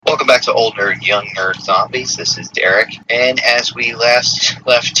back to Old Nerd, Young Nerd Zombies. This is Derek. And as we last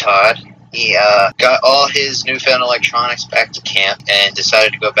left Todd, he got all his newfound electronics back to camp and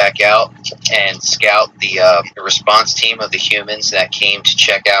decided to go back out and scout the response team of the humans that came to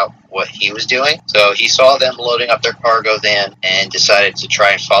check out what he was doing. So he saw them loading up their cargo van and decided to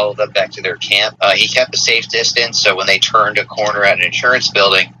try and follow them back to their camp. He kept a safe distance, so when they turned a corner at an insurance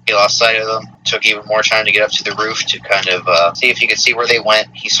building, he lost sight of them. Took even more time to get up to the roof to kind of see if he could see where they went.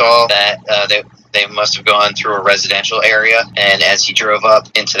 He saw that they must have gone through a residential area, and as he drove up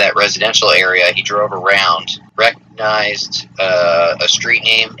into that residential area, he drove around, recognized a street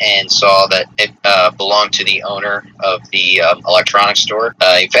name, and saw that it belonged to the owner of the electronics store.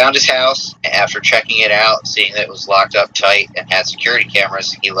 He found his house. After checking it out, seeing that it was locked up tight and had security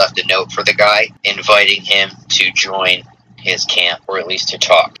cameras, he left a note for the guy inviting him to join his camp, or at least to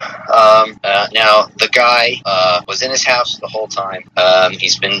talk. Now, the guy was in his house the whole time.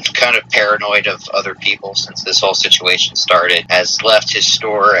 He's been kind of paranoid of other people since this whole situation started, has left his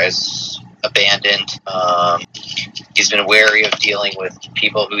store as abandoned. He's been wary of dealing with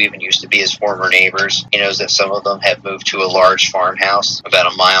people who even used to be his former neighbors. He knows that some of them have moved to a large farmhouse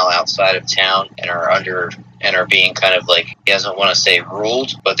about a mile outside of town and are being kind of like, he doesn't want to say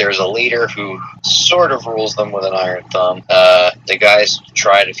ruled, but there's a leader who sort of rules them with an iron thumb. The guy's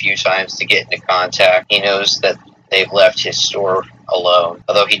tried a few times to get into contact. He knows that they've left his store alone,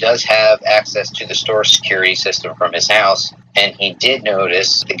 although he does have access to the store security system from his house, and he did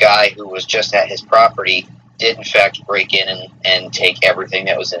notice the guy who was just at his property did in fact break in and take everything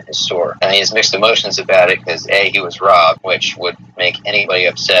that was in his store. And he has mixed emotions about it because A, he was robbed, which would make anybody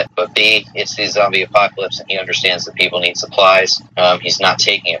upset, but B, it's the zombie apocalypse and he understands that people need supplies. He's not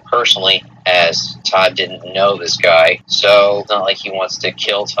taking it personally, as Todd didn't know this guy, so it's not like he wants to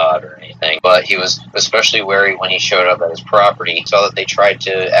kill Todd or anything, but he was especially wary when he showed up at his property. He saw that they tried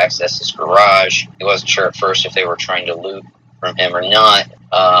to access his garage. He wasn't sure at first if they were trying to loot from him or not.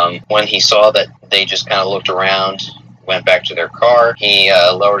 When he saw that they just kind of looked around, went back to their car, he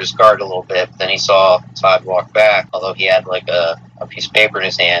lowered his guard a little bit, but then he saw Todd walk back, although he had like a piece of paper in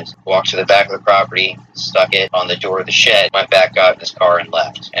his hand, walked to the back of the property, stuck it on the door of the shed, went back, got in his car, and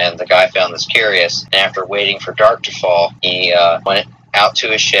left. And the guy found this curious, and after waiting for dark to fall, he went out to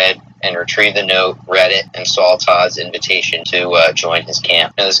his shed and retrieved the note, read it, and saw Todd's invitation to join his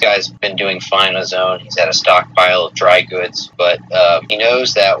camp. Now, this guy's been doing fine on his own. He's had a stockpile of dry goods, but he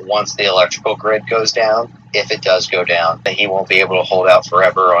knows that once the electrical grid goes down, if it does go down, that he won't be able to hold out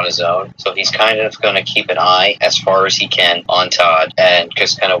forever on his own. So he's kind of going to keep an eye as far as he can on Todd and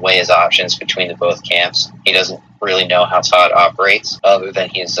just kind of weigh his options between the both camps. He doesn't really know how Todd operates, other than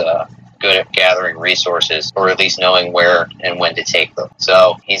he's good at gathering resources, or at least knowing where and when to take them.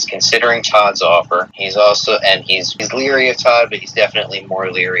 So he's considering Todd's offer. He's also, and he's leery of Todd, but he's definitely more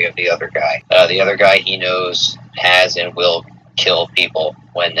leery of the other guy. The other guy he knows has and will kill people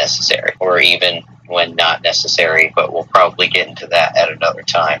when necessary, or even when not necessary, but we'll probably get into that at another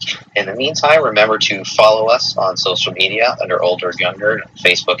time. In the meantime, remember to follow us on social media under Old Nerd, Young Nerd,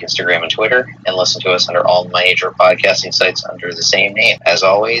 Facebook, Instagram, and Twitter, and listen to us under all major podcasting sites under the same name. As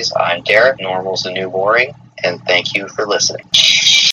always, I'm Derek, Normal's the New Boring, and thank you for listening.